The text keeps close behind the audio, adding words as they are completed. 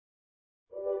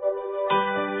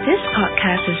This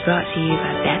podcast is brought to you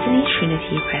by Bethany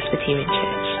Trinity Presbyterian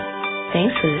Church.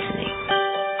 Thanks for listening.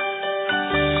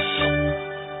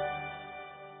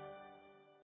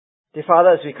 Dear Father,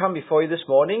 as we come before you this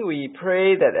morning, we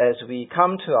pray that as we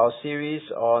come to our series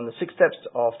on the 6 steps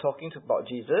of talking about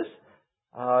Jesus,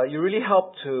 you really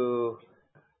help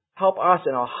us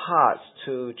in our hearts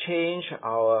to change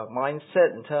our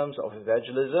mindset in terms of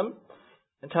evangelism,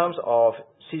 in terms of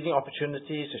seizing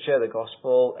opportunities to share the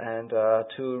gospel, and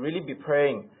to really be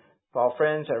praying for our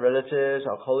friends and relatives,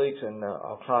 our colleagues and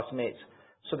our classmates,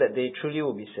 so that they truly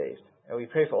will be saved. And we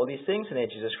pray for all these things in the name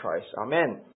of Jesus Christ.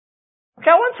 Amen.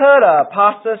 Okay, I once heard a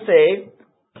pastor say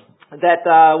that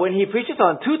when he preaches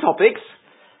on 2 topics,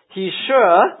 he's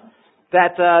sure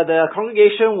that the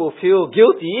congregation will feel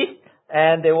guilty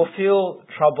and they will feel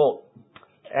troubled.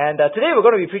 And today we're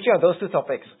going to be preaching on those 2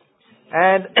 topics.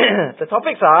 And the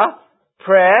topics are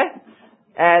prayer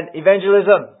and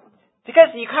evangelism.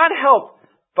 Because you can't help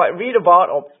but read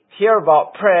about or hear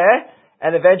about prayer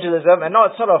and evangelism and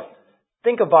not sort of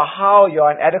think about how you're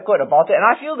inadequate about it. And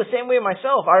I feel the same way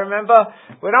myself. I remember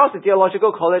when I was at theological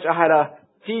college, I had a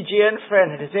Fijian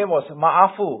friend, and his name was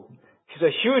Ma'afu. He's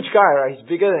a huge guy, right? He's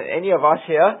bigger than any of us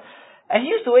here. And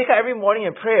he used to wake up every morning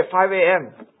and pray at 5 a.m.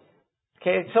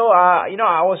 Okay, so, I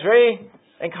was very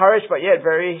encouraged but yet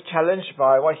very challenged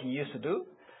by what he used to do.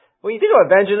 When you think of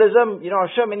evangelism, I'm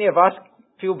sure many of us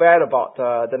feel bad about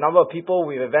the number of people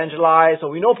we've evangelized, or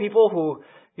we know people who,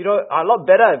 are a lot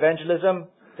better at evangelism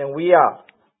than we are.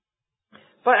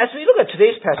 But as we look at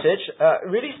today's passage, it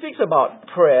really speaks about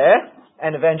prayer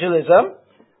and evangelism,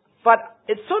 but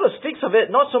it sort of speaks of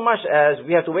it not so much as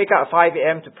we have to wake up at 5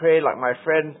 a.m. to pray like my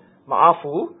friend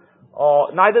Ma'afu,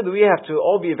 or neither do we have to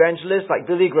all be evangelists like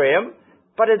Billy Graham,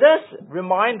 but it does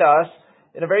remind us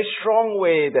in a very strong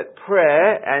way that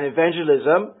prayer and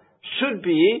evangelism should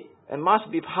be and must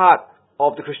be part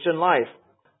of the Christian life.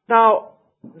 Now,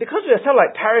 because we are sort of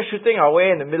like parachuting our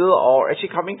way in the middle or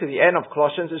actually coming to the end of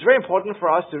Colossians, it's very important for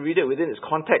us to read it within its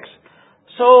context.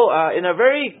 So, in a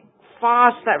very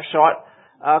fast snapshot,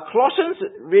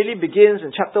 Colossians really begins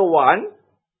in chapter 1,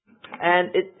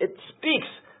 and it speaks,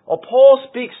 or Paul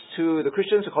speaks to the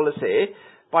Christians of Colossae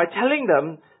by telling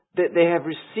them that they have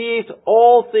received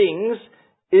all things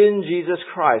in Jesus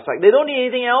Christ. Like, they don't need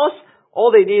anything else.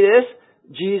 All they need is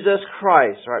Jesus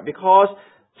Christ, right? Because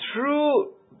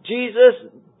through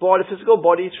Jesus' body, physical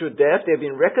body through death, they have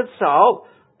been reconciled,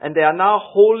 and they are now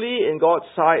holy in God's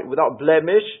sight, without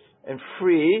blemish and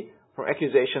free from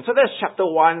accusation. So that's chapter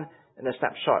 1 in a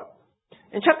snapshot.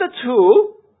 In chapter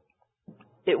 2,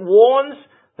 it warns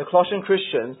the Colossian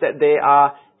Christians that they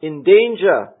are in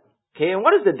danger. Okay, and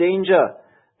what is the danger?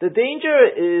 The danger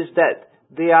is that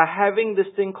they are having this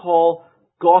thing called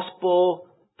gospel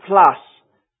plus.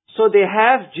 So they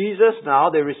have Jesus now,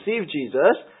 they receive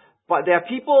Jesus, but there are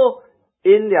people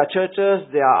in their churches,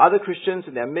 there are other Christians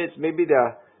in their midst, maybe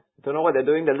don't know what they're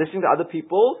doing, they're listening to other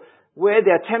people, where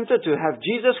they're tempted to have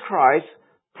Jesus Christ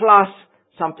plus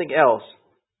something else.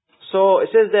 So it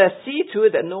says there, see to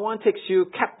it that no one takes you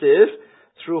captive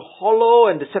through hollow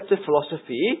and deceptive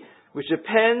philosophy, which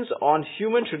depends on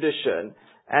human tradition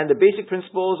and the basic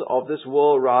principles of this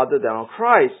world rather than on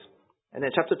Christ. And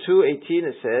in chapter 2:18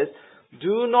 it says,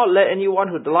 do not let anyone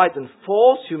who delights in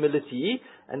false humility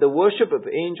and the worship of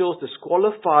angels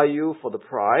disqualify you for the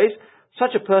prize.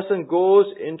 Such a person goes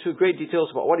into great details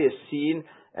about what he has seen,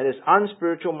 and his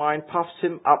unspiritual mind puffs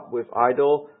him up with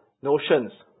idle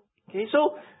notions. Okay,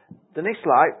 so the next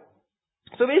slide.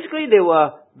 So basically they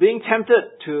were being tempted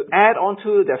to add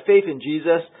onto their faith in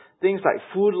Jesus things like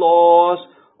food laws,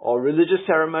 or religious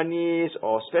ceremonies,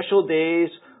 or special days,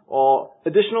 or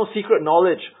additional secret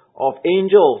knowledge of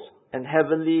angels and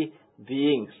heavenly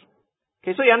beings.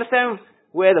 Okay, so you understand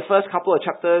where the first couple of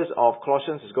chapters of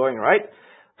Colossians is going, right?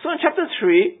 So in chapter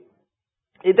 3,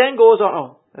 it then goes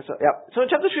on, So in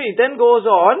chapter 3, it then goes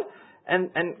on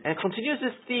and continues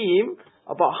this theme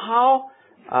about how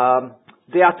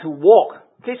they are to walk.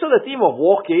 Okay, so the theme of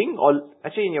walking, or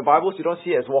actually in your Bibles you don't see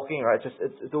it as walking, right?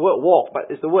 It's the word walk, but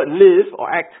it's the word live or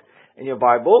act in your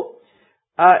Bible.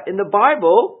 In the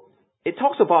Bible, it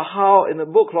talks about how, in the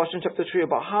book Colossians chapter 3,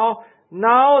 about how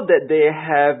now that they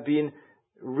have been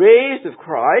raised with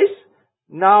Christ,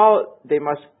 now they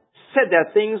must set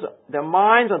their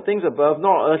minds on things above,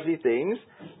 not earthly things.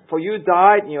 For you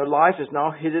died, and your life is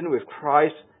now hidden with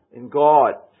Christ in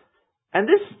God. And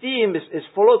this theme is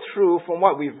followed through from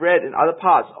what we've read in other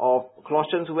parts of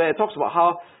Colossians, where it talks about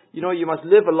how, you must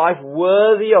live a life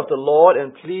worthy of the Lord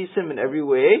and please Him in every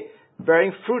way,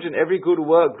 bearing fruit in every good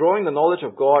work, growing the knowledge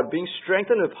of God, being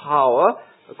strengthened with power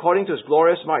according to His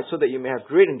glorious might, so that you may have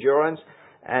great endurance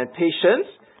and patience.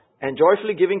 and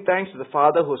joyfully giving thanks to the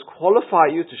Father who has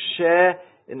qualified you to share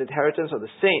in the inheritance of the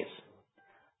saints.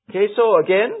 Okay, so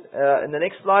again, in the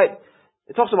next slide,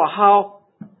 it talks about how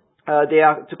they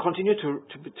are to continue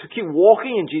to keep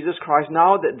walking in Jesus Christ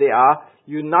now that they are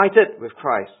united with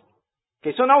Christ.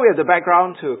 Okay, so now we have the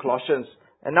background to Colossians,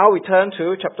 and now we turn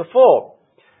to chapter 4.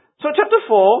 So chapter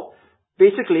 4,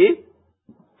 basically,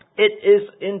 it is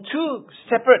in two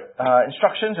separate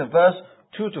instructions in verse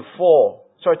 2 to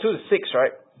 6,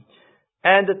 right?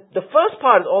 And the first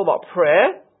part is all about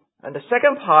prayer, and the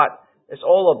second part is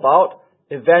all about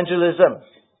evangelism.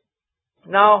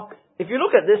 Now, if you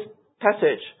look at this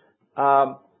passage,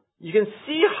 you can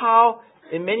see how,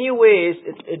 in many ways,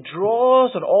 it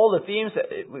draws on all the themes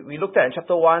that we looked at in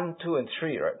chapter 1, 2, and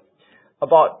 3, right?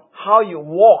 About how you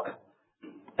walk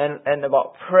and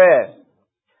about prayer.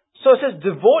 So it says,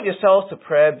 devote yourselves to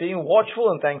prayer, being watchful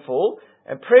and thankful,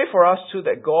 and pray for us too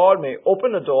that God may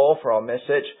open the door for our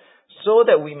message, so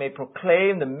that we may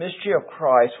proclaim the mystery of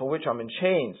Christ for which I'm in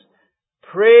chains.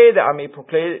 Pray that I may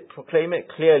proclaim it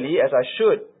clearly as I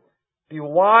should. Be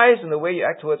wise in the way you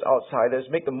act towards outsiders.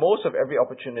 Make the most of every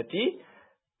opportunity.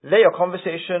 Let your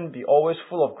conversation be always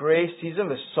full of grace, seasoned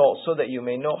with salt, so that you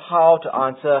may know how to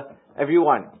answer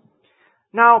everyone.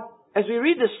 Now, as we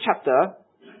read this chapter,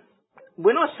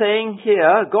 we're not saying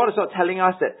here, God is not telling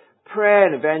us that prayer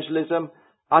and evangelism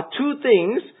are two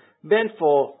things meant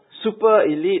for super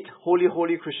elite,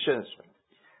 holy Christians.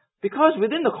 Because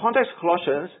within the context of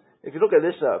Colossians, if you look at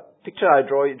this picture I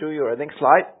drew you on the next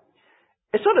slide,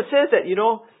 it sort of says that,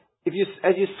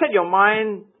 as you set your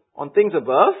mind on things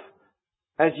above,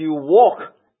 as you walk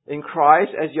in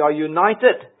Christ, as you are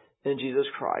united in Jesus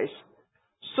Christ,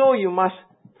 so you must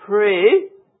pray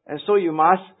and so you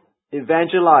must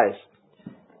evangelize.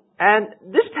 And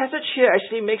this passage here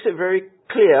actually makes it very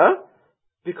clear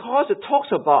because it talks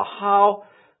about how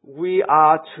we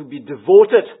are to be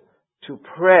devoted to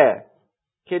prayer.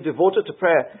 Okay, devoted to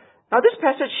prayer. Now this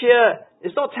passage here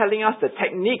is not telling us the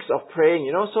techniques of praying,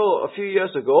 So a few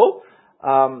years ago,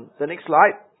 the next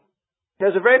slide,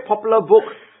 there's a very popular book,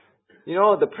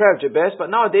 the Prayer of Jabez,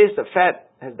 but nowadays the fad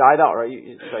has died out, right?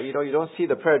 You don't see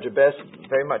the Prayer of Jabez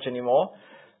very much anymore.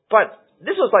 But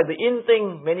this was like the in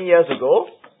thing many years ago.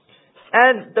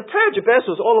 And the Prayer of Jabez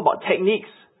was all about techniques.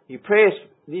 You pray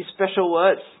these special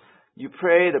words. You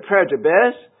pray the Prayer of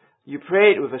Jabez. You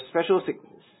pray it with a special,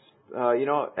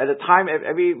 at a time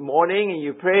every morning, and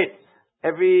you pray it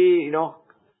every,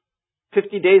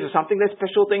 50 days or something. Then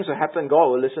special things will happen. God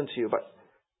will listen to you.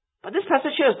 But this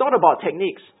passage here is not about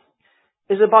techniques.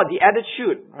 It's about the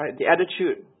attitude, right? The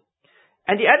attitude.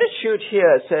 And the attitude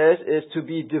here says is to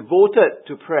be devoted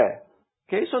to prayer.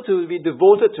 Okay, so to be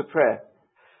devoted to prayer.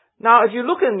 Now, if you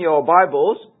look in your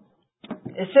Bibles,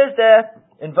 it says there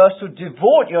in verse 2,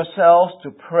 devote yourselves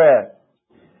to prayer.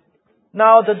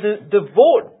 Now, the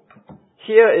devote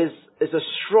here is a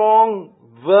strong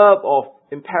verb of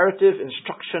imperative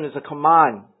instruction, is a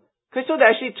command. Okay, so there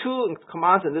are actually two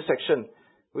commands in this section,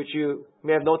 which you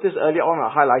may have noticed earlier on,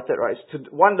 I highlighted, right?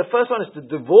 The first one is to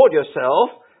devote yourself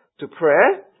to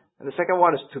prayer, and the second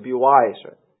one is to be wise,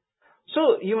 right?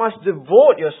 So you must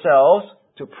devote yourselves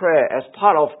to prayer as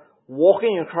part of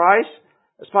walking in Christ,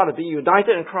 as part of being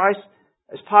united in Christ,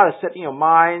 as part of setting your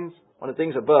minds on the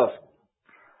things above.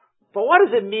 But what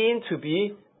does it mean to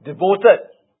be devoted?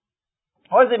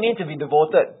 What does it mean to be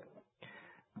devoted?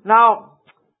 Now,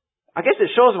 I guess it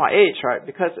shows my age, right?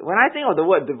 Because when I think of the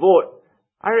word devote,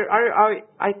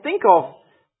 I think of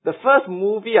the first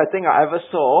movie I think I ever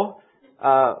saw.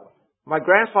 My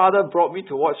grandfather brought me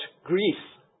to watch Grease.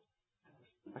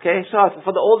 Okay, so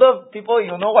for the older people,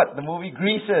 you know what the movie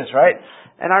Grease is, right?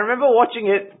 And I remember watching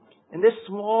it in this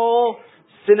small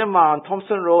cinema on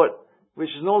Thompson Road, which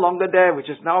is no longer there, which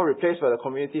is now replaced by the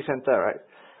community center, right?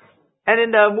 And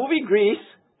in the movie Grease,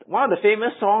 one of the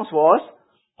famous songs was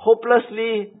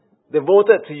Hopelessly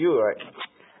Devoted to You, right?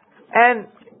 And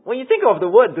when you think of the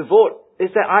word devote,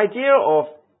 it's the idea of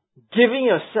giving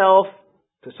yourself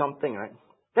to something, right?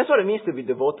 That's what it means to be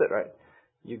devoted, right?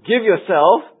 You give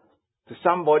yourself to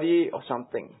somebody or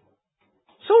something.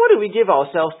 So what do we give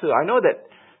ourselves to? I know that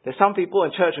there's some people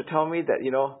in church who tell me that,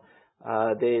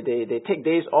 they take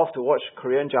days off to watch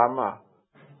Korean drama.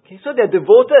 Okay, so they're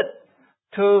devoted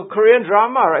to Korean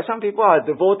drama, right? Some people are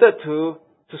devoted to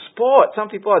sport. Some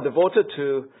people are devoted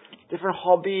to different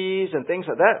hobbies and things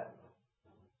like that.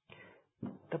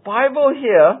 The Bible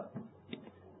here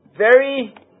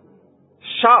very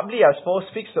sharply, I suppose,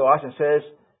 speaks to us and says,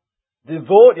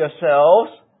 devote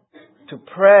yourselves to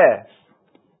prayer.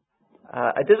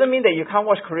 It doesn't mean that you can't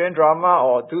watch Korean drama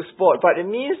or do sport, but it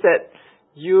means that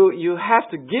you have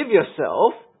to give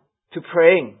yourself to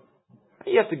praying.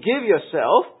 You have to give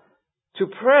yourself to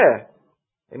prayer.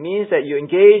 It means that you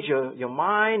engage your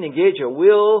mind, engage your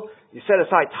will, you set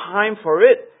aside time for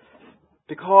it,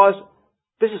 because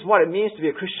this is what it means to be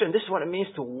a Christian. This is what it means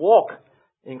to walk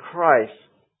in Christ.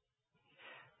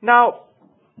 Now,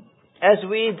 as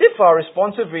we did for our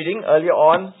responsive reading earlier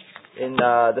on in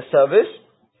the service,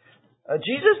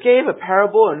 Jesus gave a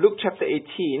parable in Luke chapter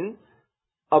 18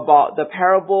 about the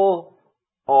parable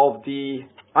of the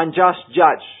unjust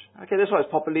judge. Okay, that's what is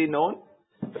popularly known.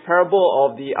 The parable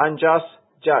of the unjust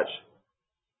judge.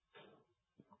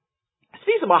 It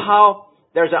speaks about how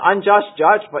there's an unjust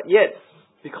judge, but yet,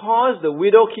 because the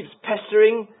widow keeps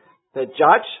pestering the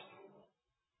judge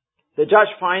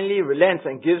finally relents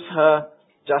and gives her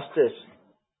justice.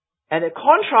 And it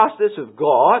contrasts this with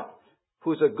God,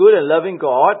 who's a good and loving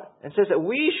God, and says that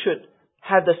we should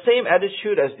have the same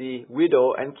attitude as the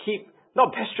widow and keep,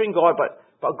 not pestering God,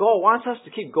 but God wants us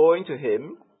to keep going to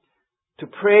Him, to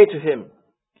pray to Him.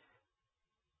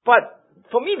 But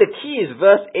for me, the key is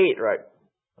verse 8, right?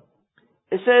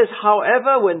 It says,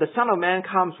 however, when the Son of Man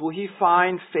comes, will He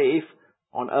find faith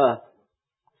on earth?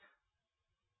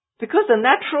 Because the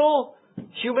natural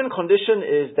human condition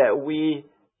is that we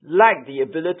lack the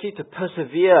ability to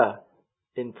persevere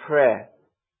in prayer.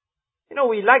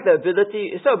 We lack the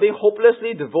ability, instead of being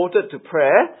hopelessly devoted to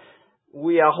prayer,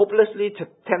 we are hopelessly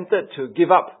tempted to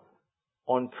give up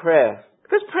on prayer.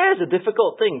 Because prayer is a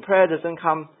difficult thing. Prayer doesn't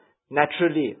come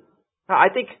naturally. Now, I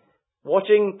think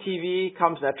watching TV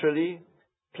comes naturally.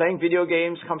 Playing video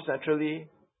games comes naturally.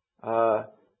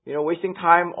 Wasting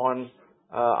time on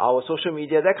our social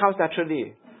media, that comes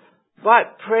naturally.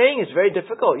 But praying is very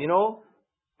difficult,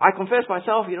 I confess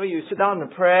myself, you sit down in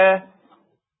prayer,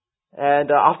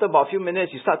 and after about a few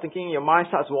minutes, you start thinking, your mind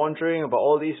starts wandering about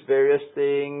all these various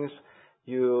things.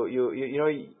 You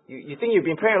think you've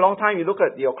been praying a long time, you look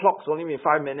at your clock, it's only been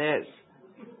 5 minutes.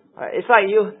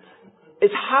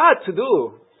 It's hard to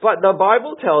do. But the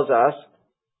Bible tells us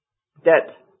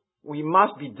that we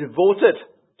must be devoted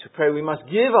to prayer. We must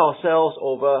give ourselves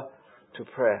over to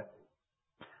prayer.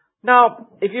 Now,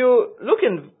 if you look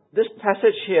in this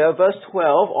passage here, verse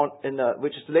 12,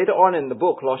 which is later on in the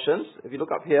book, Colossians, if you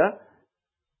look up here,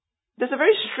 there's a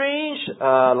very strange,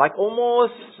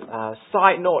 almost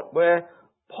side note, where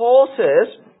Paul says,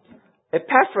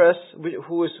 Epaphras,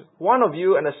 who is one of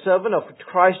you and a servant of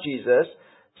Christ Jesus,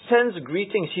 sends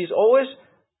greetings. He's always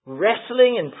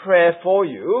wrestling in prayer for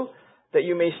you, that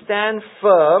you may stand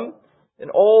firm in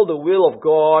all the will of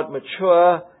God,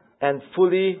 mature and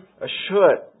fully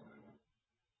assured.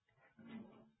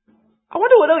 I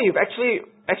wonder whether you've actually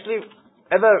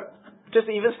ever just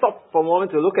even stopped for a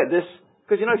moment to look at this.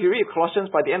 Because, if you read Colossians,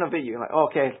 by the end of it, you're like,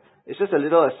 okay, it's just a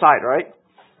little aside, right?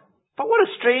 But what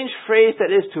a strange phrase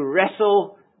that is, to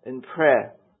wrestle in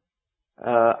prayer.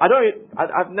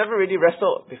 I've never really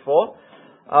wrestled before.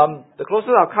 The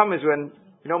closest I've come is when,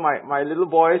 my little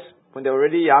boys, when they were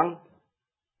really young,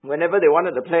 whenever they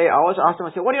wanted to play, I always asked them,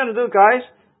 I said, what do you want to do, guys?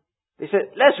 They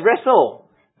said, let's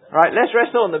wrestle. Right? Let's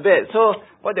wrestle on the bed. So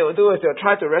what they would do is they would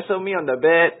try to wrestle me on the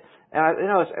bed.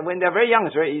 And when they're very young,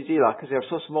 it's very easy, because they're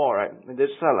so small, right? And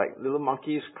they're just like little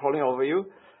monkeys crawling over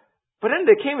you. But then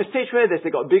there came a stage where as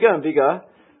they got bigger and bigger,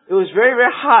 it was very,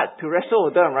 very hard to wrestle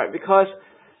with them, right? Because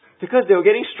they were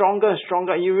getting stronger and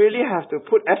stronger, and you really have to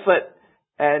put effort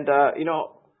and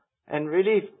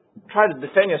really try to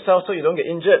defend yourself so you don't get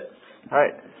injured,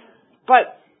 right?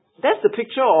 But that's the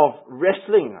picture of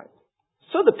wrestling, right?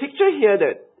 So the picture here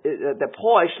that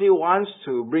Paul actually wants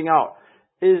to bring out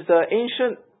is the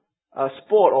ancient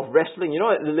sport of wrestling.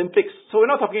 The Olympics. So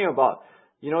we're not talking about,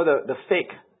 the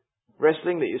fake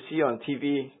wrestling that you see on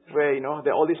TV where,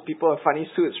 there are all these people in funny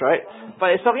suits, right?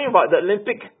 But it's talking about the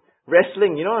Olympic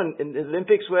wrestling, in the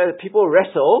Olympics where people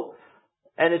wrestle,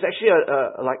 and it's actually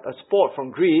a sport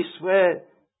from Greece where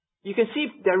you can see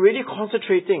they're really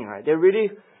concentrating, right? They're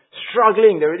really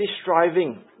struggling, they're really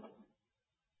striving.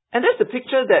 And that's the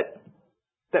picture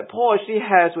that Paul actually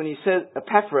has when he says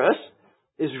Epaphras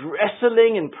is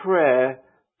wrestling in prayer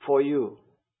for you.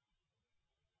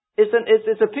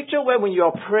 It's a picture where when you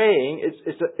are praying,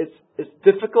 it's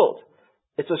difficult.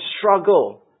 It's a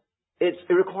struggle. It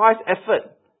requires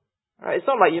effort. Right? It's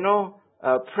not like,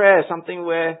 prayer is something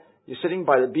where you're sitting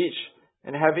by the beach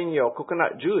and having your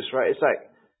coconut juice, right? It's like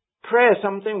prayer is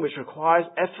something which requires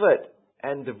effort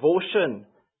and devotion,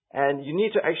 and you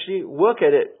need to actually work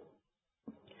at it.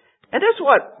 And that's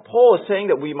what Paul is saying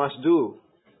that we must do.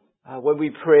 When we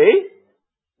pray,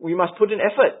 we must put in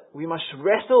effort. We must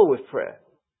wrestle with prayer.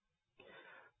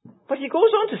 But he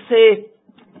goes on to say,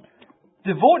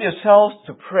 devote yourselves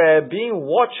to prayer, being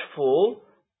watchful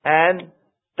and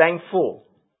thankful.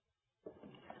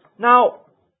 Now,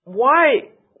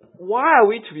 why are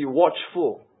we to be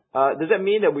watchful? Does that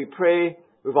mean that we pray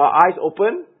with our eyes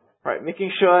open, right?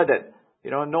 Making sure that,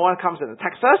 no one comes and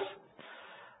attacks us?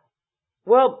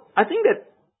 Well, I think that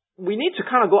we need to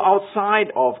kind of go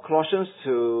outside of Colossians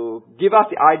to give us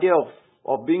the idea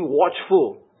of being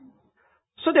watchful.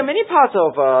 So there are many parts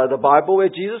of the Bible where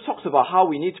Jesus talks about how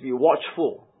we need to be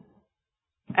watchful.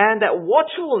 And that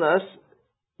watchfulness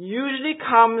usually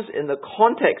comes in the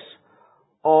context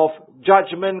of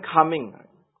judgment coming.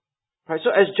 Right? So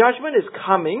as judgment is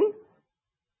coming,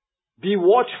 be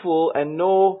watchful and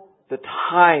know the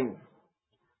time.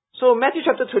 So Matthew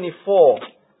chapter 24,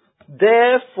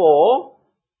 therefore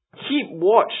keep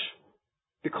watch,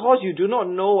 because you do not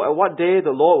know at what day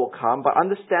the Lord will come, but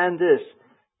understand this,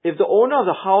 if the owner of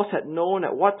the house had known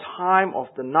at what time of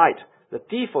the night the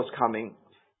thief was coming,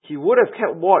 he would have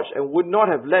kept watch and would not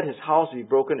have let his house be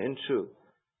broken into.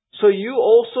 So you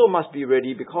also must be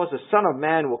ready, because the Son of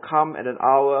Man will come at an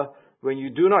hour when you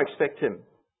do not expect him.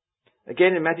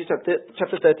 Again in Matthew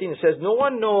chapter 13 it says, no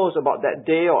one knows about that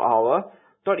day or hour,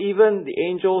 not even the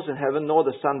angels in heaven nor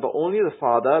the Son, but only the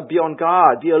Father. Be on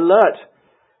guard, be alert.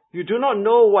 You do not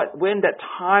know when that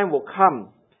time will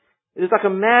come. It is like a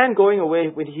man going away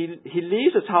when he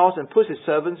leaves his house and puts his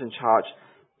servants in charge,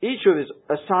 each with his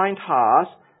assigned task,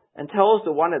 and tells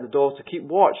the one at the door to keep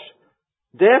watch.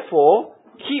 Therefore,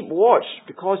 keep watch,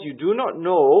 because you do not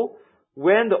know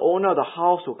when the owner of the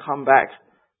house will come back,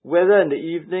 whether in the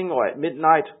evening or at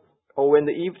midnight, or when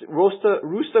the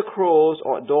rooster crows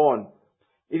or at dawn.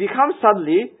 If he comes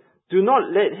suddenly, do not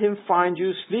let him find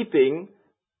you sleeping.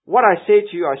 What I say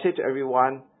to you, I say to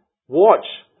everyone, watch.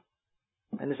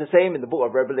 And it's the same in the book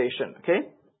of Revelation, okay?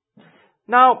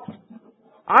 Now,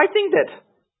 I think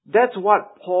that's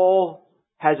what Paul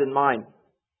has in mind.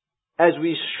 As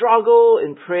we struggle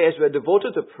in prayer, as we're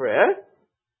devoted to prayer,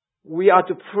 we are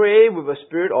to pray with a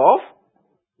spirit of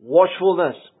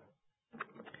watchfulness.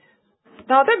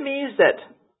 Now that means that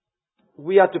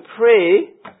we are to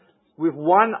pray with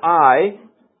one eye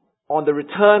on the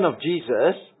return of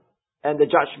Jesus and the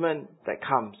judgment that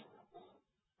comes.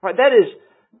 Right?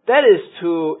 That is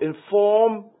to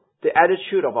inform the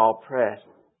attitude of our prayers.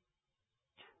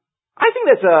 I think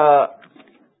that's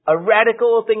a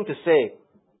radical thing to say.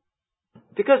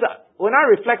 Because when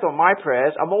I reflect on my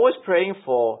prayers, I'm always praying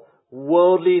for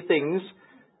worldly things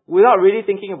without really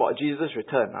thinking about Jesus'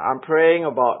 return. I'm praying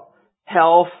about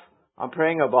health. I'm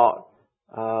praying about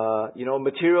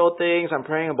material things. I'm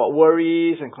praying about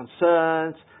worries and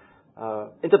concerns,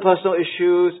 interpersonal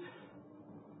issues.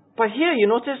 But here you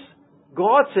notice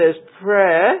God says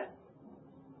prayer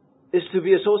is to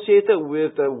be associated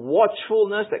with the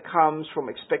watchfulness that comes from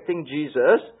expecting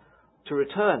Jesus to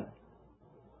return.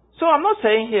 So I'm not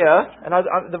saying here,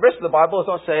 and the rest of the Bible is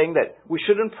not saying that we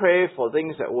shouldn't pray for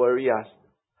things that worry us.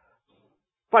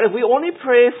 But if we only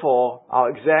pray for our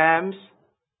exams,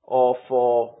 or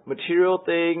for material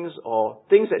things, or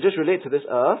things that just relate to this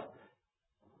earth,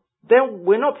 then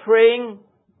we're not praying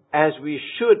as we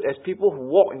should as people who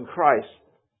walk in Christ.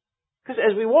 Because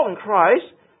as we walk in Christ,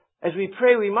 as we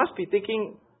pray, we must be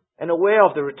thinking and aware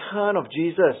of the return of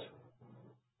Jesus.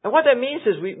 And what that means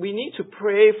is we need to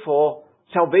pray for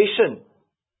salvation.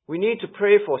 We need to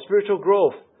pray for spiritual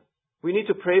growth. We need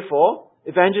to pray for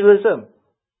evangelism.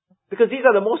 Because these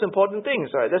are the most important things,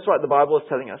 right? That's what the Bible is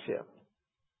telling us here.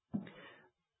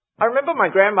 I remember my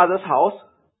grandmother's house,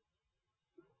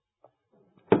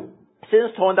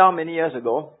 since torn down many years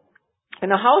ago. In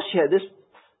the house, she had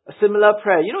a similar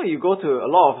prayer. You go to a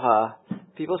lot of her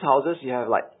people's houses, you have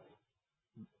like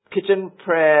kitchen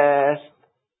prayers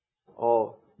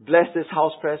or bless this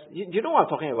house prayers. You know what I'm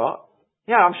talking about?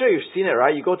 Yeah, I'm sure you've seen it,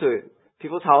 right? You go to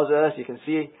people's houses, you can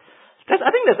see.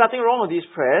 I think there's nothing wrong with these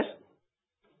prayers.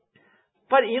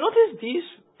 But you notice these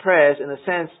prayers, in a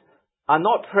sense, are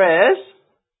not prayers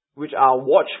which are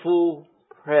watchful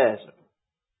prayers.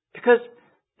 Because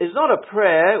it's not a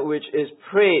prayer which is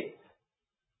prayed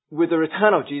with the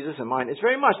return of Jesus in mind. It's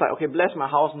very much like, okay, bless my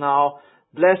house now,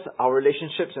 bless our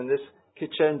relationships in this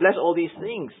kitchen, bless all these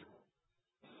things.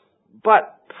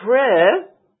 But prayer,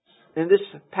 in this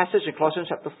passage in Colossians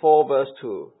chapter 4 verse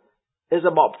 2, is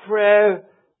about prayer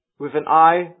with an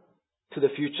eye to the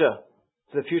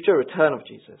future return of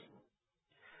Jesus.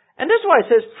 And that's why it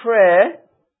says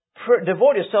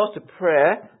devote yourselves to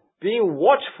prayer, being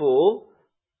watchful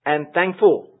and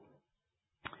thankful.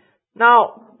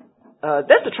 Now,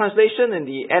 that's the translation in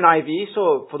the NIV.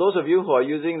 So for those of you who are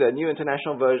using the New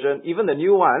International Version, even the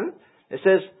new one, it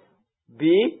says,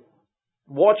 be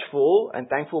watchful and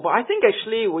thankful. But I think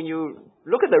actually when you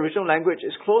look at the original language,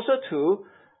 it's closer to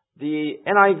the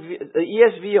NIV, the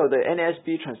ESV or the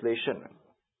NSB translation,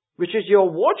 which is you're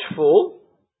watchful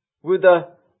with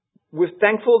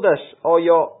thankfulness, or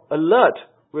you're alert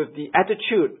with the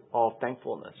attitude of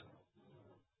thankfulness.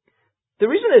 The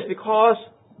reason is because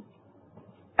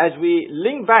as we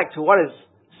link back to what is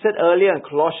said earlier in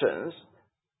Colossians,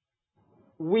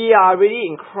 we are already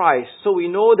in Christ, so we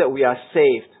know that we are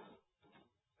saved.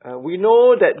 We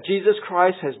know that Jesus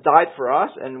Christ has died for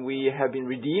us and we have been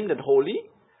redeemed and holy.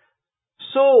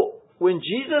 So when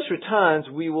Jesus returns,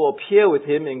 we will appear with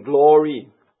Him in glory.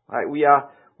 Right? We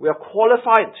are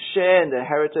qualified to share in the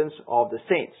inheritance of the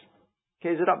saints.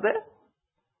 Okay, is it up there?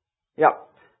 Yeah.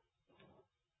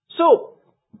 So,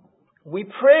 we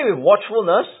pray with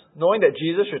watchfulness, knowing that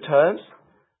Jesus returns,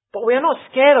 but we are not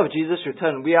scared of Jesus'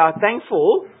 return. We are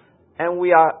thankful and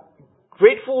we are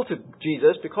grateful to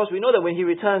Jesus because we know that when He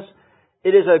returns,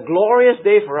 it is a glorious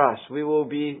day for us. We'll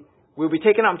be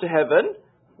taken up to heaven.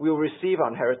 We will receive our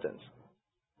inheritance.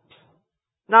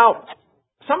 Now,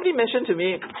 somebody mentioned to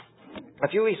me a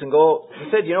few weeks ago,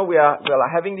 he said, we are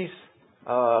having these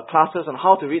classes on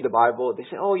how to read the Bible. They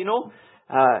said,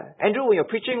 Andrew, when you're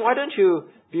preaching, why don't you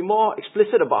be more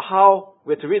explicit about how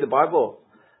we're to read the Bible?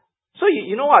 So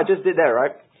you know what I just did there,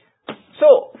 right?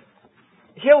 So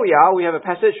here we are. We have a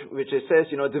passage which says,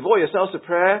 devote yourselves to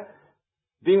prayer,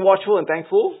 being watchful and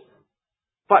thankful.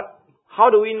 But how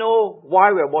do we know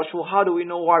why we're watchful? How do we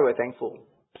know why we're thankful?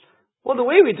 Well, the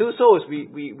way we do so is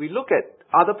we look at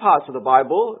other parts of the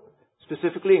Bible,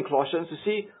 specifically in Colossians, to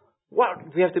see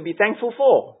what we have to be thankful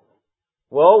for.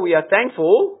 Well, we are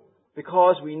thankful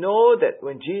because we know that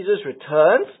when Jesus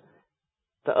returns,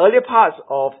 the earlier parts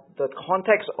of the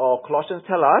context of Colossians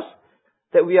tell us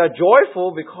that we are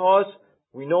joyful because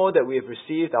we know that we have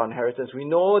received our inheritance. We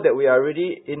know that we are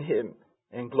already in Him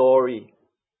in glory.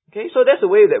 Okay, so that's the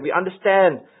way that we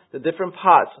understand the different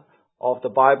parts of the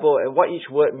Bible and what each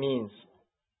word means.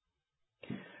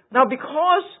 Now,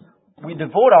 because we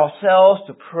devote ourselves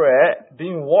to prayer,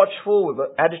 being watchful with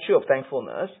an attitude of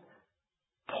thankfulness,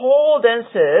 Paul then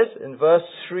says in verse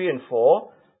 3 and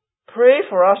 4, pray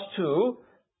for us too,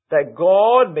 that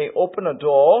God may open a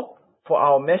door for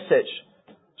our message,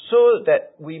 so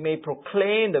that we may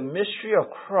proclaim the mystery of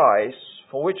Christ,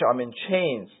 for which I'm in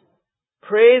chains.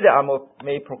 Pray that I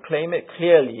may proclaim it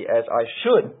clearly as I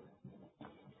should.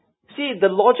 See, the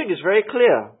logic is very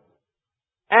clear.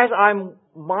 As I'm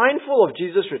mindful of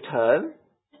Jesus' return,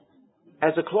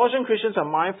 as the Colossian Christians are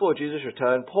mindful of Jesus'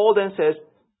 return, Paul then says,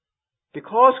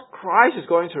 because Christ is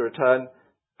going to return,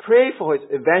 pray for His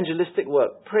evangelistic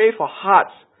work. Pray for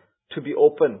hearts to be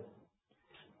open.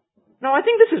 Now, I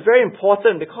think this is very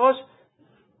important because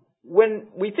when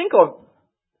we think of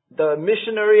the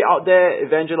missionary out there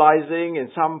evangelizing in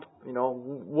some,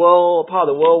 part of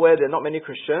the world where there are not many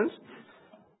Christians,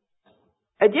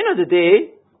 at the end of the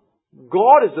day,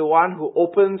 God is the one who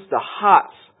opens the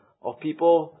hearts of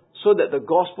people so that the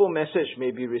gospel message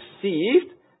may be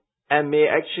received and may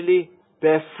actually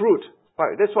bear fruit.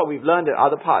 Right? That's what we've learned in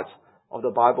other parts of the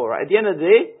Bible. Right? At the end of the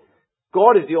day,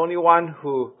 God is the only one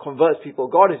who converts people.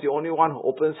 God is the only one who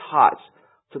opens hearts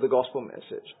to the gospel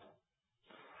message.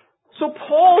 So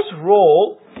Paul's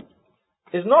role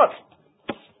is not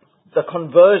the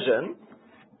conversion.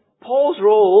 Paul's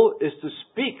role is to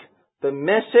speak the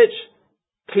message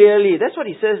clearly. That's what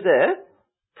he says there.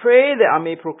 Pray that I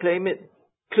may proclaim it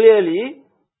clearly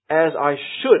as I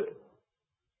should.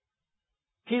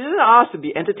 He doesn't ask to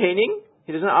be entertaining.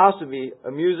 He doesn't ask to be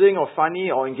amusing or funny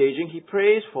or engaging. He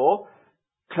prays for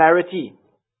clarity.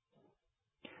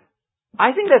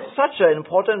 I think that's such an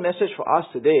important message for us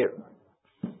today.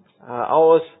 I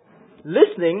was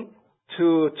listening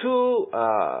to two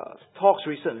talks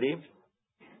recently,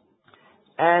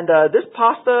 and this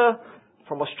pastor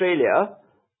from Australia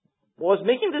was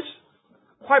making this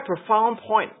quite profound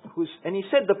point. And he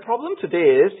said the problem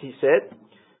today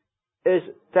is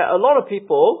that a lot of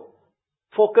people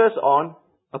focus on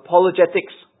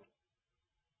apologetics.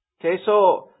 Okay,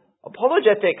 so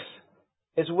apologetics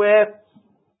is where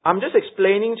I'm just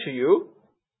explaining to you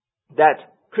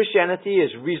that Christianity is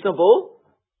reasonable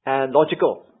and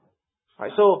logical.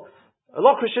 Right, so a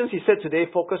lot of Christians, he said today,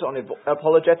 focus on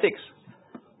apologetics.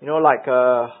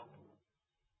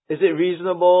 Is it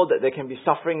reasonable that there can be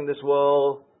suffering in this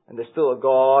world and there's still a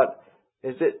God?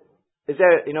 Is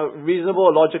there reasonable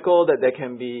or logical that there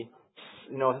can be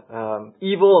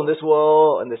evil in this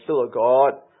world and there's still a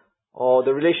God? Or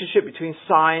the relationship between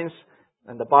science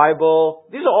and the Bible.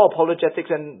 These are all apologetics,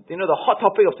 and the hot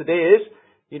topic of today is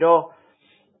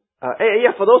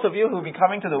for those of you who've been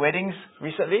coming to the weddings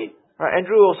recently, right,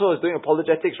 Andrew also is doing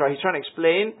apologetics, right? He's trying to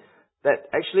explain that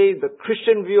actually the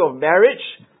Christian view of marriage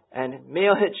and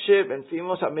male headship and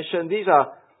female submission, these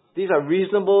are these are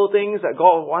reasonable things that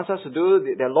God wants us to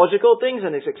do. They're logical things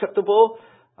and it's acceptable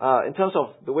in terms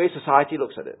of the way society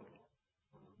looks at it.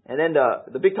 And then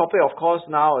the big topic, of course,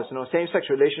 now is same-sex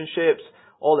relationships,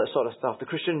 all that sort of stuff, the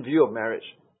Christian view of marriage.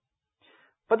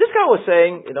 But this guy was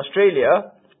saying in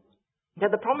Australia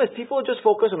that the problem is people just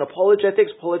focus on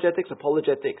apologetics.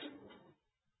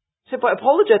 So, but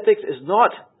apologetics is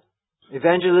not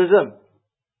evangelism.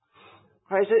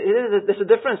 Right? There's a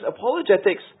difference.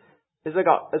 Apologetics is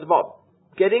about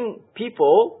getting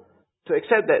people to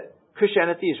accept that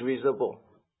Christianity is reasonable.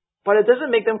 But it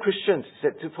doesn't make them Christians.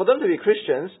 For them to be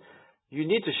Christians, you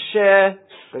need to share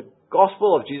the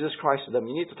gospel of Jesus Christ to them.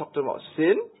 You need to talk to them about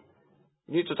sin.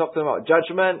 You need to talk to them about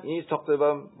judgment. You need to talk to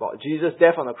them about Jesus'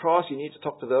 death on the cross. You need to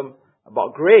talk to them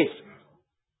about grace.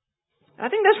 And I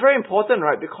think that's very important,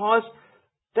 right? Because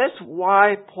that's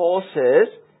why Paul says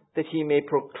that he may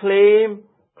proclaim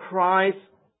Christ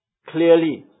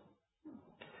clearly.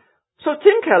 So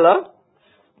Tim Keller,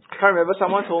 I can't remember,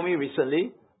 someone told me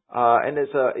recently, and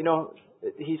it's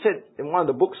he said in one of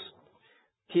the books,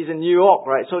 he's in New York,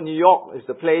 right? So New York is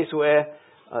the place where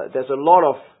there's a lot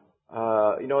of,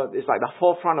 it's like the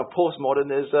forefront of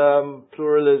postmodernism,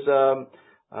 pluralism,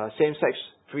 same-sex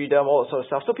freedom, all that sort of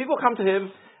stuff. So people come to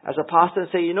him as a pastor and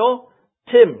say,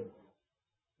 Tim,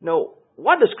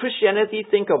 what does Christianity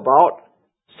think about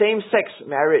same-sex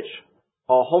marriage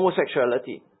or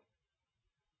homosexuality?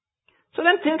 So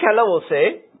then Tim Keller will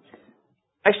say,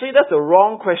 actually that's the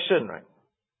wrong question, right?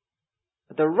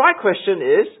 The right question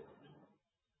is,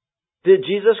 did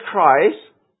Jesus Christ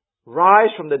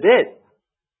rise from the dead?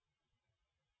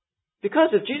 Because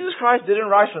if Jesus Christ didn't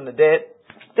rise from the dead,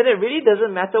 then it really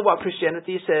doesn't matter what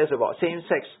Christianity says about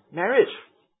same-sex marriage.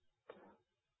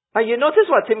 Now you notice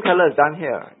what Tim Keller has done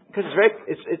here, because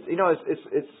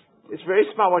it's very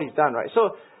smart what he's done, right?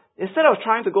 So instead of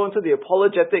trying to go into the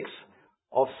apologetics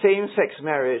of same-sex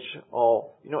marriage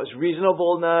or its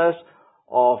reasonableness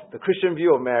of the Christian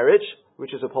view of marriage,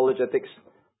 which is apologetics,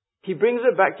 he brings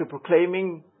it back to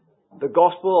proclaiming the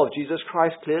gospel of Jesus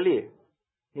Christ clearly.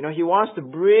 He wants to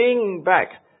bring back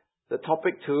the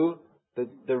topic to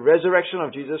the resurrection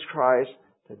of Jesus Christ,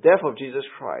 the death of Jesus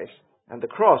Christ, and the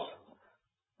cross.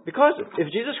 Because if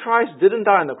Jesus Christ didn't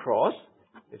die on the cross,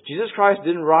 if Jesus Christ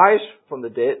didn't rise from the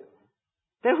dead,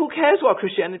 then who cares what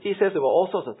Christianity says about all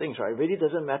sorts of things, right? It really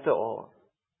doesn't matter at all.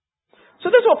 So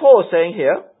that's what Paul is saying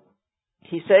here.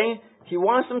 He's saying he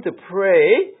wants them to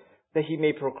pray that he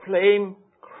may proclaim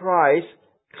Christ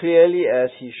clearly as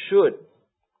he should.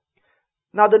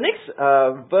 Now the next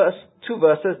two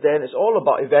verses then is all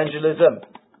about evangelism.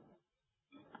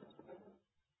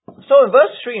 So in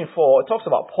verse 3 and 4, it talks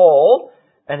about Paul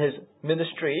and his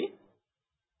ministry.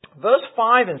 Verse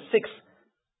 5 and 6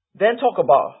 then talk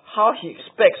about how he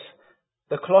expects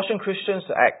the Colossian Christians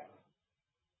to act.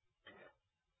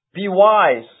 Be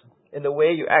wise in the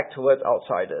way you act towards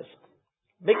outsiders.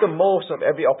 Make the most of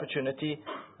every opportunity.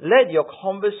 Let your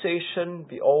conversation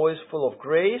be always full of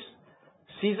grace,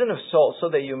 seasoned with salt, so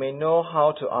that you may know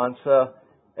how to answer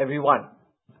everyone.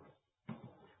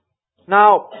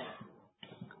 Now,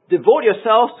 devote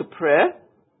yourselves to prayer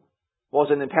was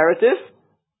an imperative.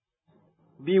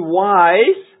 Be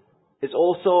wise is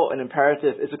also an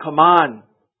imperative. It's a command.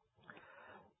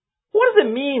 What does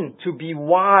it mean to be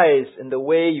wise in the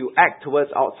way you act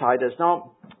towards outsiders?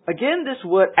 Now, again, this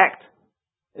word act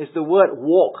is the word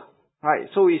walk. Right?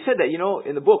 So we said that,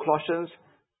 in the book of Colossians,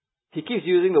 he keeps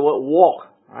using the word walk.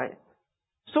 Right?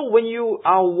 So when you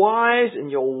are wise in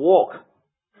your walk,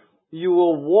 you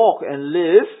will walk and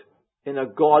live in a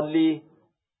godly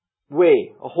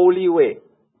way, a holy way.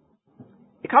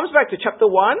 It comes back to chapter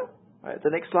 1, right? The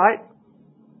next slide.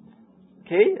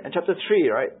 Okay, and chapter 3,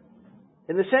 right?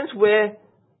 In the sense where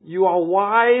you are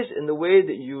wise in the way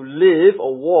that you live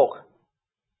or walk,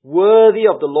 worthy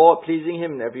of the Lord, pleasing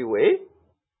Him in every way.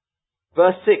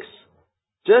 Verse 6,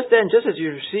 just as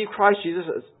you receive Christ Jesus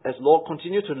as Lord,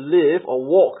 continue to live or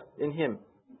walk in Him.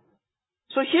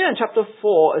 So here in chapter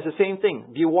 4 is the same thing.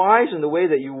 Be wise in the way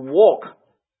that you walk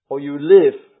or you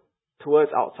live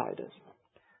towards outsiders.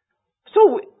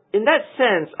 So in that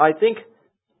sense, I think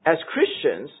as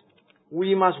Christians,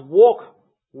 we must walk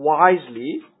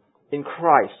wisely in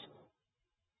Christ.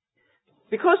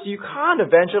 Because you can't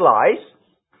evangelize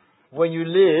when you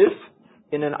live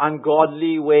in an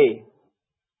ungodly way.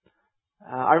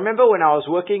 I remember when I was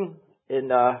working in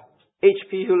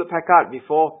HP Hewlett Packard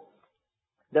before,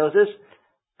 there was this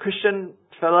Christian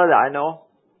fella that I know,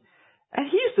 and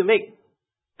he used to make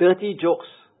dirty jokes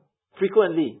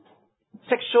frequently.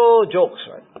 Sexual jokes,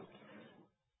 right?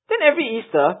 Then every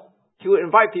Easter, he would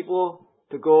invite people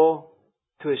to go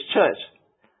to his church.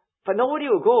 But nobody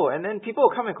will go. And then people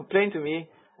will come and complain to me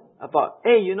about,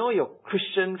 hey, your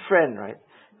Christian friend, right?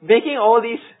 Making all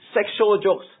these sexual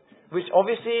jokes, which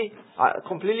obviously are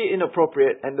completely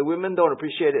inappropriate, and the women don't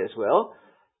appreciate it as well.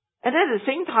 And then at the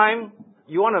same time,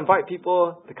 you want to invite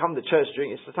people to come to church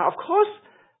during Easter time. Of course,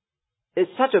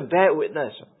 it's such a bad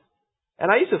witness.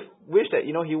 And I used to wish that,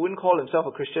 he wouldn't call himself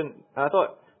a Christian. And I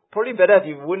thought, probably better if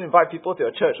you wouldn't invite people to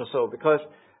your church or so, because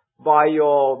by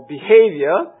your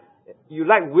behavior, you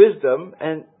lack wisdom,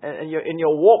 and in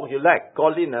your walk, you lack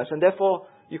godliness, and therefore,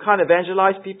 you can't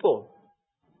evangelize people.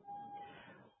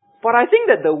 But I think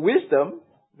that the wisdom,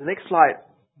 the next slide,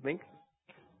 I think,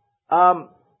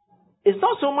 it's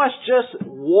not so much just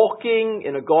walking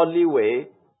in a godly way.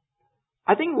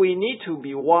 I think we need to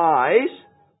be wise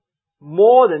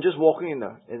more than just walking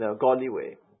in a godly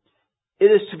way. It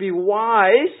is to be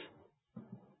wise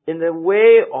in the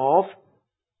way of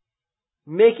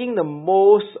making the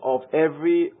most of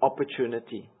every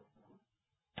opportunity.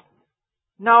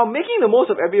 Now, making the most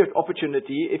of every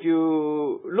opportunity, if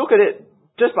you look at it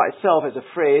just by itself as a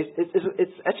phrase,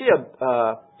 it's actually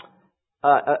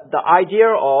the idea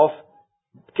of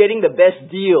getting the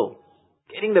best deal.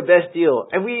 Getting the best deal.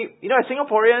 And we, as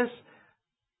Singaporeans,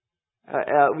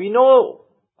 we know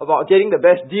about getting the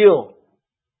best deal.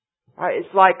 Right?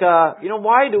 It's like,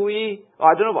 why do we,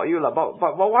 I don't know about you,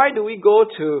 but why do we go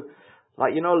to,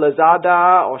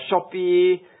 Lazada or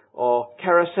Shopee or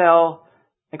Carousel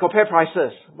and compare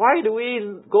prices? Why do we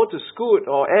go to Scoot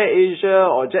or AirAsia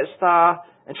or Jetstar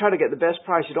and try to get the best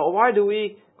price? Or why do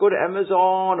we go to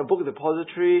Amazon or Book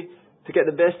Depository to get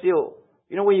the best deal?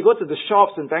 When you go to the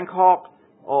shops in Bangkok,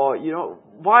 or,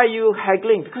 why are you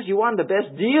haggling? Because you want the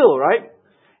best deal, right?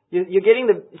 You're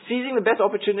seizing the best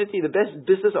opportunity, the best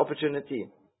business opportunity.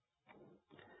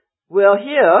 Well,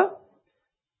 here,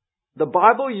 the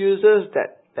Bible uses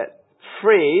that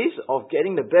phrase of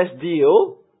getting the best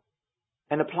deal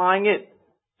and applying it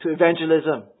to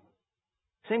evangelism.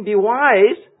 Saying, be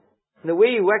wise in the way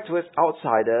you act with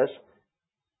outsiders,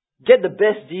 get the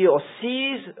best deal, or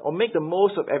seize or make the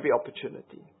most of every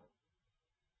opportunity.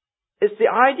 It's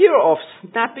the idea of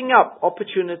snapping up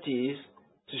opportunities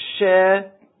to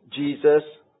share Jesus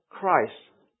Christ.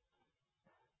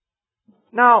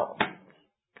 Now,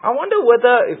 I wonder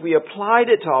whether if we applied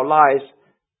it to our lives,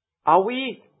 are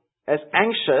we as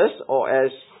anxious or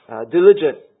as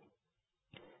diligent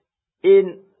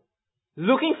in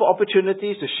looking for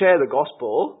opportunities to share the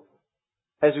gospel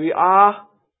as we are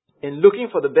in looking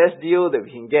for the best deal that we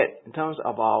can get in terms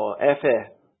of our airfare?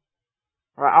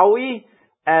 Right? Are we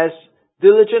as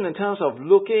diligent in terms of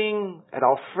looking at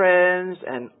our friends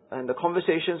and the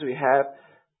conversations we have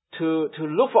to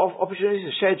look for opportunities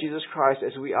to share Jesus Christ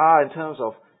as we are in terms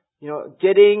of,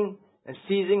 getting and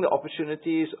seizing the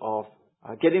opportunities of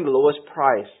getting the lowest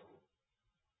price?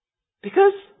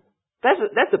 Because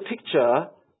that's the picture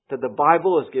that the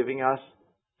Bible is giving us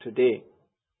today.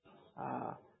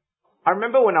 I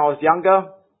remember when I was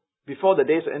younger, before the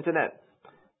days of internet,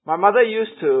 my mother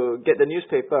used to get the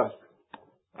newspaper.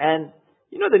 And,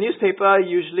 the newspaper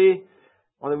usually,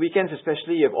 on the weekends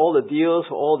especially, you have all the deals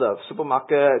for all the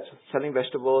supermarkets selling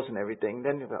vegetables and everything.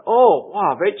 Then you go, oh,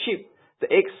 wow, very cheap,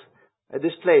 the eggs at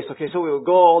this place. Okay, so we will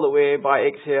go all the way, buy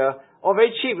eggs here. Oh,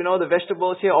 very cheap, the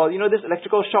vegetables here. Or, this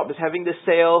electrical shop is having this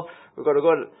sale. We've got to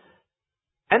go.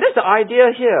 And that's the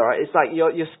idea here, right? It's like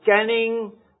you're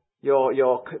scanning your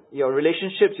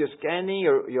relationships, you're scanning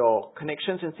your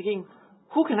connections and thinking,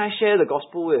 who can I share the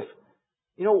gospel with?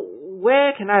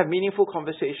 Where can I have meaningful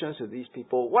conversations with these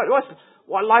people?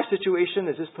 What life situation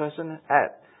is this person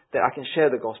at that I can share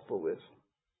the gospel with?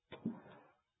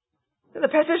 Then the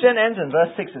passage then ends in verse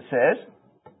 6. It says,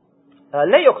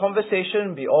 let your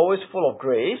conversation be always full of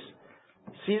grace,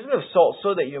 seasoned with salt,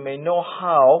 so that you may know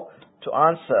how to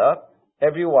answer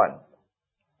everyone.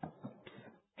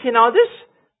 Okay, now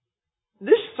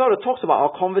this sort of talks about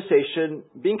our conversation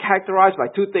being characterized by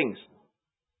two things.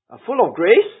 Full of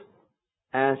grace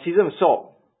and seasoned with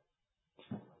salt.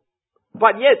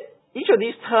 But yet, each of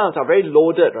these terms are very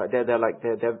loaded, right?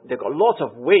 They've got lots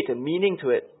of weight and meaning to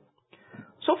it.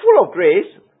 So full of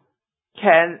grace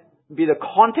can be the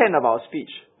content of our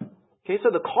speech. Okay, so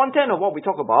the content of what we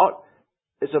talk about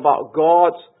is about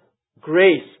God's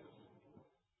grace.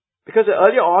 Because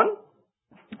earlier on,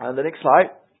 the next slide,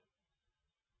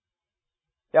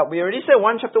 we already said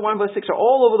chapter 1 verse 6,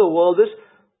 all over the world, this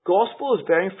gospel is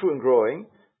bearing fruit and growing,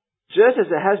 just as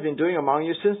it has been doing among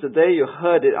you since the day you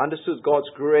heard it, understood God's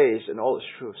grace and all its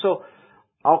truth. So,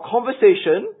 our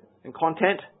conversation and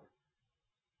content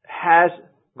has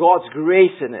God's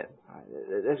grace in it.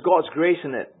 There's God's grace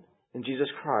in it, in Jesus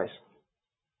Christ.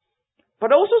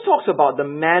 But it also talks about the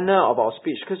manner of our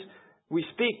speech, because we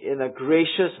speak in a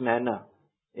gracious manner,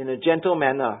 in a gentle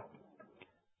manner.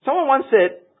 Someone once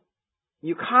said,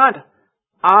 you can't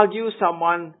argue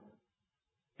someone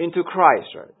into Christ,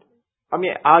 right? I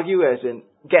mean, argue as in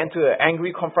get into an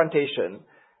angry confrontation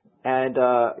and,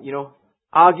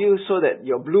 argue so that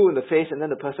you're blue in the face and then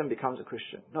the person becomes a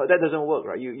Christian. No, that doesn't work,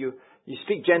 right? You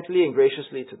speak gently and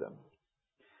graciously to them.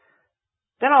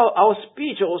 Then our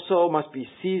speech also must be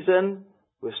seasoned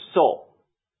with salt.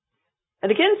 And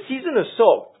again, seasoned with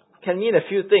salt can mean a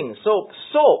few things. So,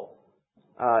 salt,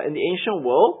 in the ancient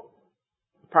world,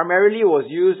 primarily was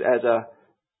used as a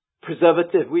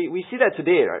preservative. We see that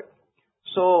today, right?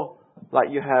 So, like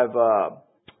you have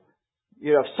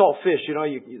salt fish.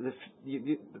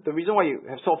 The reason why you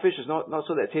have salt fish is not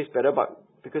so that it tastes better, but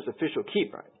because the fish will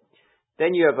keep, right?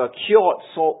 Then you have a cured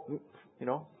salt,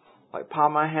 like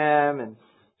Parma ham, and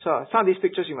so some of these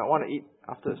pictures you might want to eat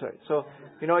after, right? So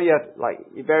you have like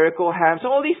Iberico ham. So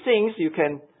all these things you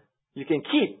can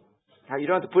keep. You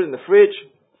don't have to put it in the fridge.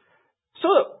 So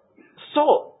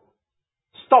salt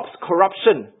stops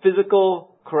corruption,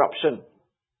 physical corruption.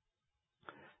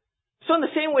 So in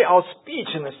the same way, our speech,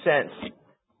 in a sense,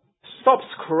 stops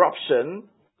corruption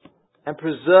and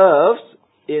preserves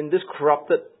in this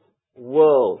corrupted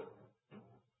world.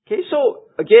 Okay, so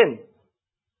again,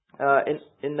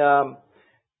 in the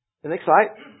next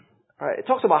slide, it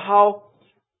talks about how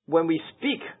when we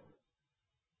speak,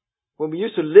 when we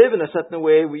used to live in a certain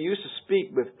way, we used to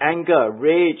speak with anger,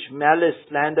 rage, malice,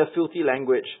 slander, filthy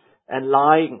language, and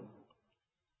lying.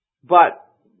 But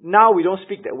now we don't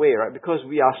speak that way, right? Because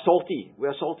we are salty. We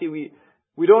are salty. We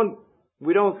don't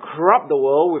corrupt the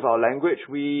world with our language.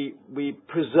 We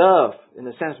preserve, in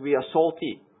a sense, we are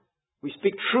salty. We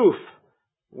speak truth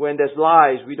when there's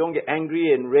lies. We don't get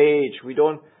angry and rage. We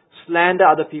don't slander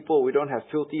other people. We don't have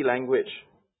filthy language.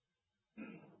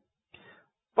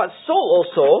 But salt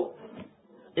also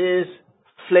is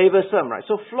flavorsome, right?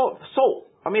 So salt.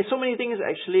 I mean, so many things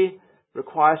actually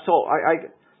require salt.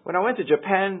 When I went to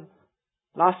Japan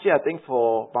last year, I think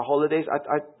for my holidays,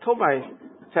 I told my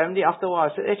family after a while,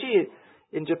 I said, actually,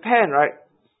 in Japan,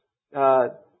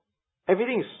 right,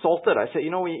 everything is salted. I said,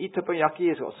 when you eat teppanyaki,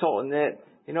 it's got salt in it.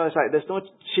 It's like there's no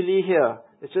chili here.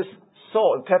 It's just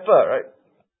salt and pepper, right?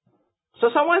 So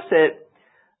someone said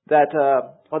that,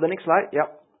 the next slide,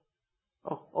 yep.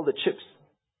 Oh, all the chips.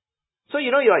 So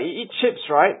you eat chips,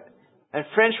 right? And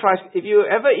French fries. If you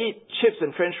ever eat chips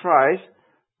and French fries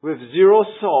with zero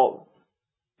salt,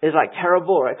 it's like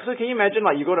terrible, right? So can you imagine,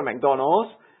 like you go to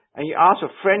McDonald's and you ask for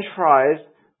French fries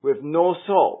with no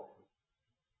salt?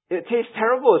 It tastes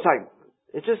terrible. It's like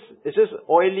it's just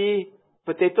oily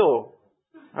potato,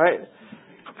 right?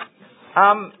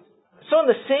 So in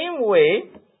the same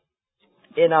way,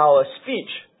 in our speech,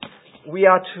 we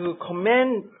are to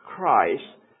commend Christ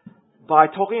by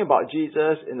talking about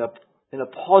Jesus in a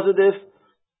positive,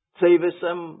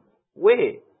 flavorsome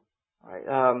way. Right?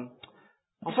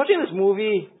 I was watching this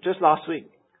movie just last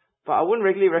week, but I wouldn't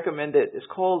regularly recommend it. It's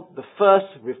called The First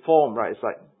Reform, right?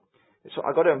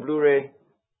 I got it on Blu-ray,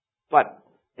 but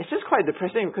it's just quite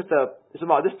depressing because it's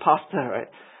about this pastor, right?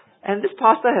 And this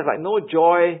pastor has like no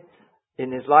joy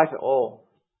in his life at all.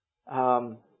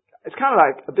 It's kind of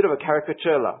like a bit of a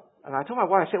caricature, lah. And I told my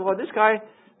wife, I said, well, this guy,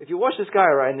 if you watch this guy,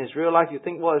 right, in his real life, you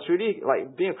think, well, it's really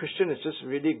like being a Christian is just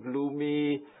really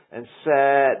gloomy and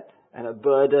sad and a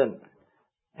burden.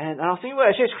 And I was thinking, well,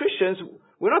 actually, as Christians,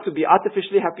 we're not to be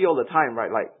artificially happy all the time,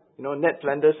 right? Like, Ned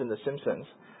Flanders in The Simpsons.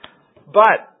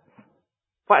 But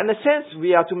in a sense,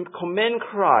 we are to commend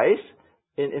Christ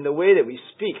in the way that we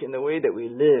speak, in the way that we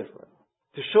live, right?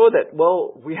 To show that,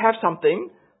 well, we have something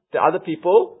that other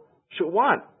people should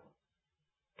want.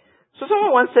 So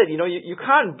someone once said, you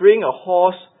can't bring a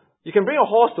horse, you can bring a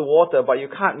horse to water, but you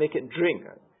can't make it drink.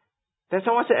 Right? Then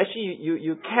someone said, actually,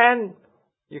 you can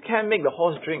make the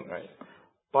horse drink, right?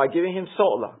 By giving him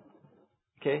salt, lah.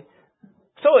 Okay?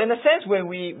 So in a sense, when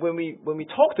we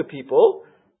talk to people,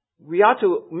 we are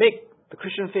to make the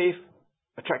Christian faith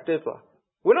attractive, lah.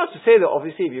 We're not to say that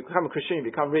obviously if you become a Christian, you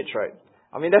become rich, right?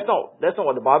 I mean, that's not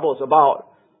what the Bible is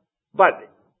about. But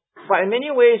in many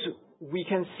ways, we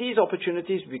can seize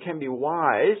opportunities, we can be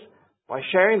wise by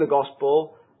sharing the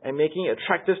gospel and making it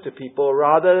attractive to people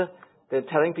rather than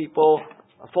telling people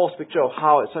a false picture of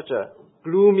how it's such a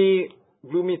gloomy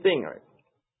thing, right?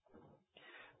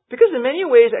 Because in many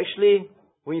ways, actually,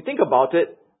 when you think about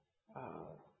it,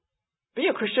 being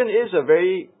a Christian is a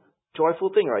very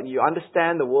joyful thing, right? You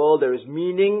understand the world, there is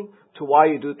meaning to why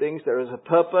you do things, there is a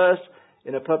purpose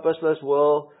in a purposeless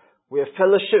world. We have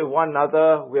fellowship with one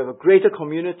another. We have a greater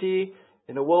community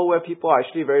in a world where people are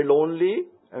actually very lonely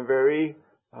and very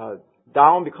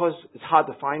down because it's hard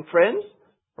to find friends.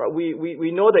 Right?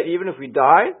 We know that even if we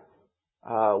die,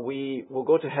 we will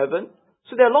go to heaven.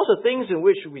 So there are lots of things in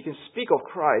which we can speak of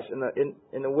Christ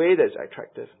in a way that's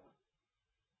attractive.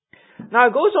 Now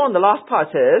it goes on, the last part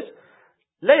says,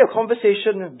 let your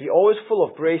conversation be always full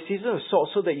of grace, seasoned with salt,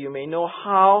 so that you may know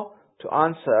how to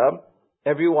answer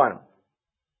everyone.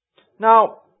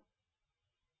 Now,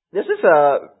 this is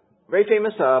a very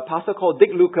famous pastor called Dick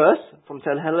Lucas from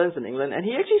St. Helens in England, and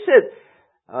he actually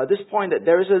said this point that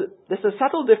there's a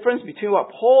subtle difference between what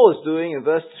Paul is doing in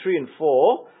verse 3 and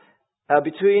 4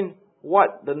 between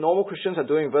what the normal Christians are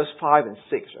doing in verse 5 and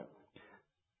 6. Right?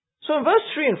 So in verse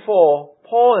 3 and 4,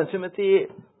 Paul and Timothy,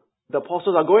 the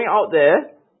apostles, are going out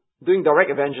there doing direct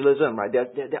evangelism. Right?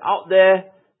 They're out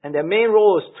there, and their main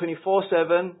role is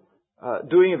 24/7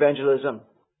 doing evangelism.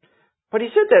 But he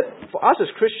said that for us as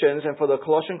Christians and for the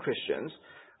Colossian Christians,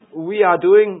 we are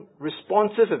doing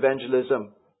responsive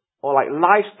evangelism or like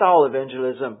lifestyle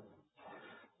evangelism.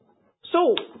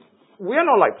 So we are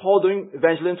not like Paul doing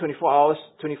evangelism 24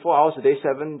 hours a day,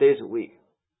 7 days a week.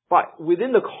 But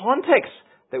within the context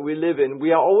that we live in,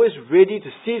 we are always ready to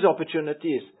seize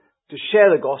opportunities to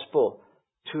share the gospel,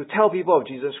 to tell people of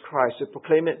Jesus Christ, to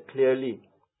proclaim it clearly.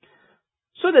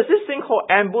 So there's this thing called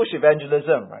ambush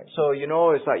evangelism, right? So,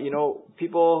 it's like,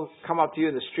 people come up to you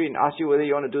in the street and ask you whether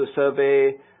you want to do a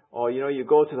survey, or, you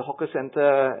go to the hawker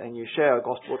center and you share a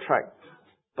gospel tract.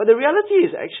 But the reality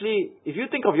is actually, if you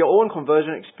think of your own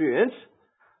conversion experience,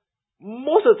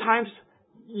 most of the times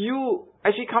you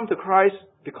actually come to Christ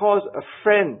because a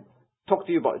friend talked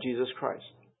to you about Jesus Christ.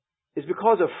 It's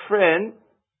because a friend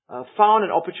found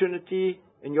an opportunity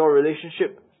in your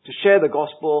relationship to share the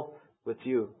gospel with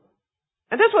you.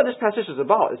 And that's what this passage is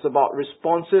about. It's about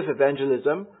responsive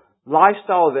evangelism,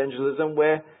 lifestyle evangelism,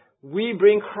 where we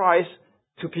bring Christ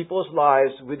to people's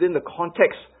lives within the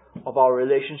context of our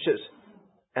relationships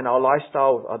and our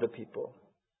lifestyle with other people.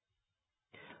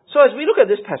 So as we look at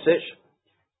this passage,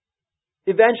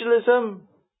 evangelism,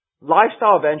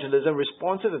 lifestyle evangelism,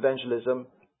 responsive evangelism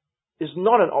is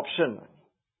not an option.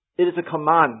 It is a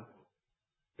command.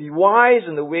 Be wise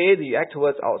in the way that you act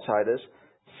towards outsiders.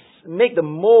 Make the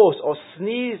most or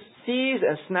seize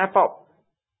and snap up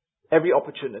every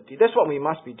opportunity. That's what we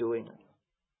must be doing.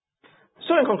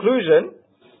 So in conclusion,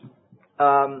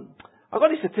 I've got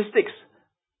these statistics.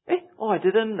 I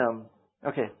didn't.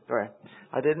 Okay, sorry,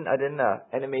 I didn't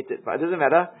animate it, but it doesn't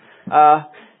matter.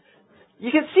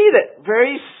 You can see that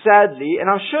very sadly, and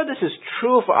I'm sure this is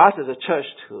true for us as a church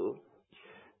too.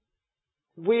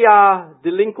 We are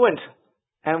delinquent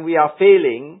and we are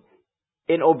failing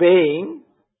in obeying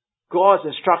God's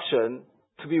instruction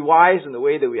to be wise in the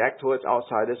way that we act towards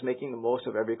outsiders, making the most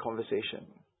of every conversation.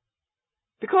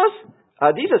 Because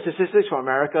these are statistics from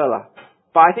America,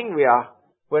 but I think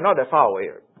we're not that far away.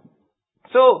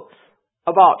 So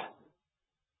about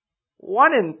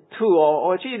 1 in 2,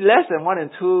 or actually less than 1 in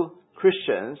 2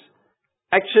 Christians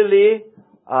actually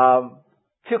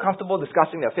feel comfortable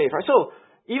discussing their faith. Right? So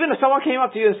even if someone came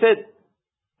up to you and said,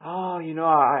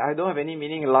 I don't have any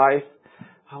meaning in life,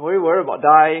 I'm very worried about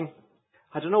dying,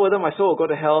 I don't know whether my soul will go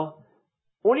to hell.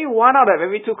 Only 1 out of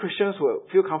every 2 Christians will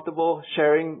feel comfortable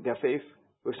sharing their faith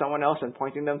with someone else and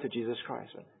pointing them to Jesus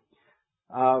Christ.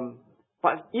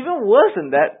 But even worse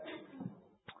than that,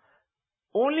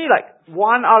 only like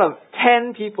 1 out of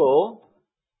 10 people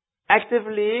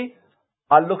actively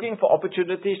are looking for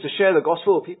opportunities to share the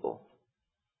gospel with people.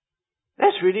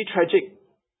 That's really tragic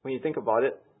when you think about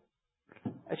it.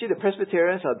 Actually, the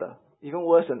Presbyterians are even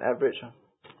worse than average.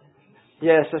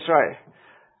 Yes, that's right.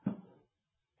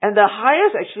 And the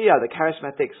highest actually are the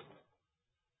Charismatics.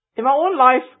 In my own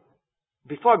life,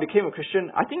 before I became a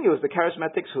Christian, I think it was the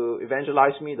Charismatics who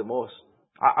evangelized me the most.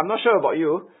 I'm not sure about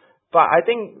you, but I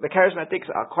think the Charismatics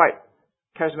are quite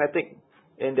charismatic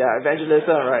in their evangelism,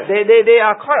 right? They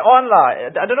are quite on.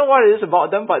 I don't know what it is about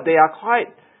them, but they are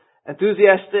quite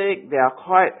enthusiastic. They are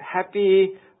quite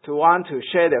happy to want to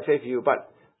share their faith with you. But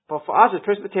for us as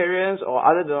Presbyterians or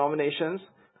other denominations,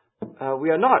 we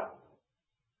are not.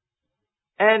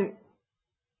 And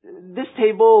this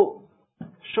table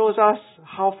shows us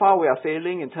how far we are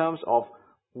failing in terms of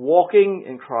walking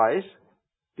in Christ,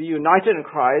 be united in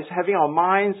Christ, having our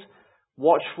minds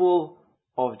watchful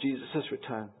of Jesus'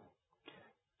 return.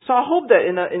 So I hope that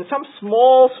in some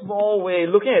small way,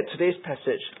 looking at today's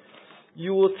passage,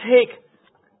 you will take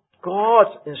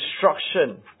God's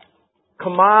instruction,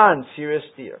 command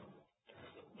seriously.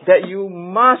 That you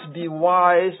must be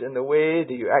wise in the way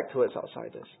that you act towards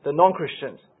outsiders, the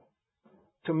non-Christians.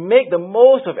 To make the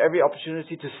most of every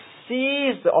opportunity, to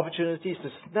seize the opportunities, to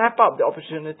snap up the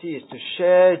opportunities, to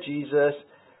share Jesus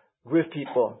with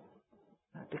people.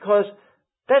 Because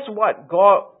that's what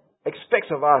God expects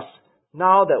of us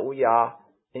now that we are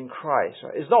in Christ.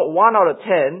 Right? It's not 1 out of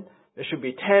 10. There should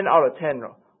be 10 out of 10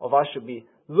 of us should be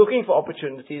looking for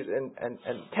opportunities, and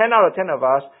 10 out of 10 of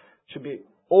us should be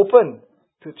open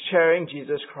to sharing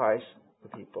Jesus Christ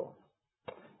with people.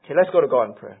 Okay, let's go to God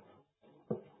in prayer.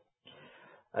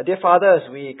 Dear Father,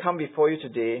 as we come before you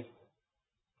today,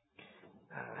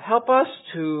 help us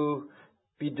to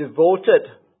be devoted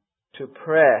to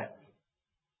prayer,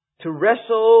 to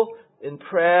wrestle in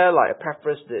prayer like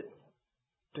Epaphras did,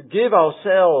 to give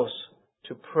ourselves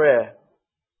to prayer,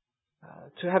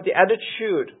 to have the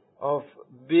attitude of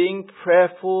being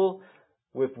prayerful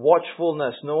with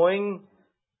watchfulness, knowing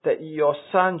that your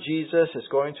Son Jesus is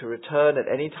going to return at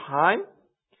any time,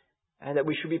 and that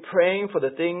we should be praying for the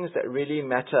things that really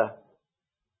matter.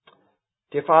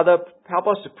 Dear Father, help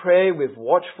us to pray with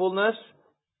watchfulness,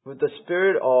 with the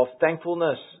spirit of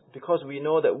thankfulness, because we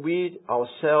know that we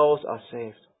ourselves are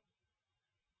saved.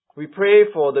 We pray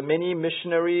for the many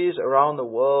missionaries around the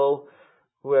world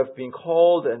who have been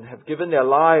called and have given their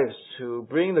lives to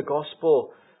bring the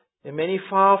gospel in many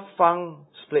far-flung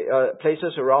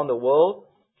places around the world,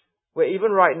 where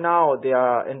even right now they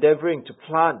are endeavoring to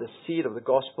plant the seed of the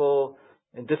gospel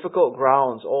in difficult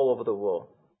grounds all over the world.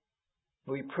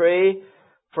 We pray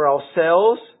for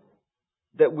ourselves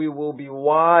that we will be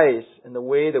wise in the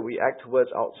way that we act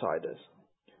towards outsiders,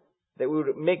 that we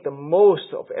would make the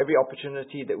most of every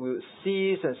opportunity, that we would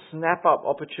seize and snap up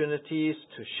opportunities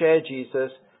to share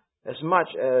Jesus as much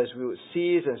as we would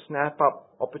seize and snap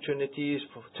up opportunities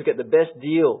to get the best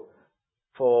deal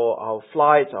for our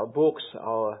flights, our books,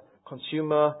 our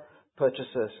consumer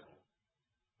purchases.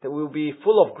 That we will be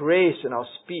full of grace in our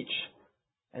speech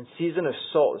and seasoned with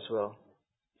salt as well.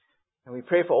 And we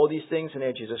pray for all these things in the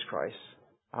name of Jesus Christ.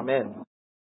 Amen.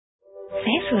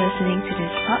 Thanks for listening to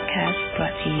this podcast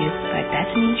brought to you by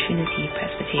Bethany Trinity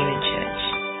Presbyterian Church.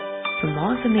 For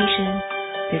more information,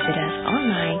 visit us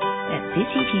online at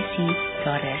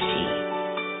busytc.sg.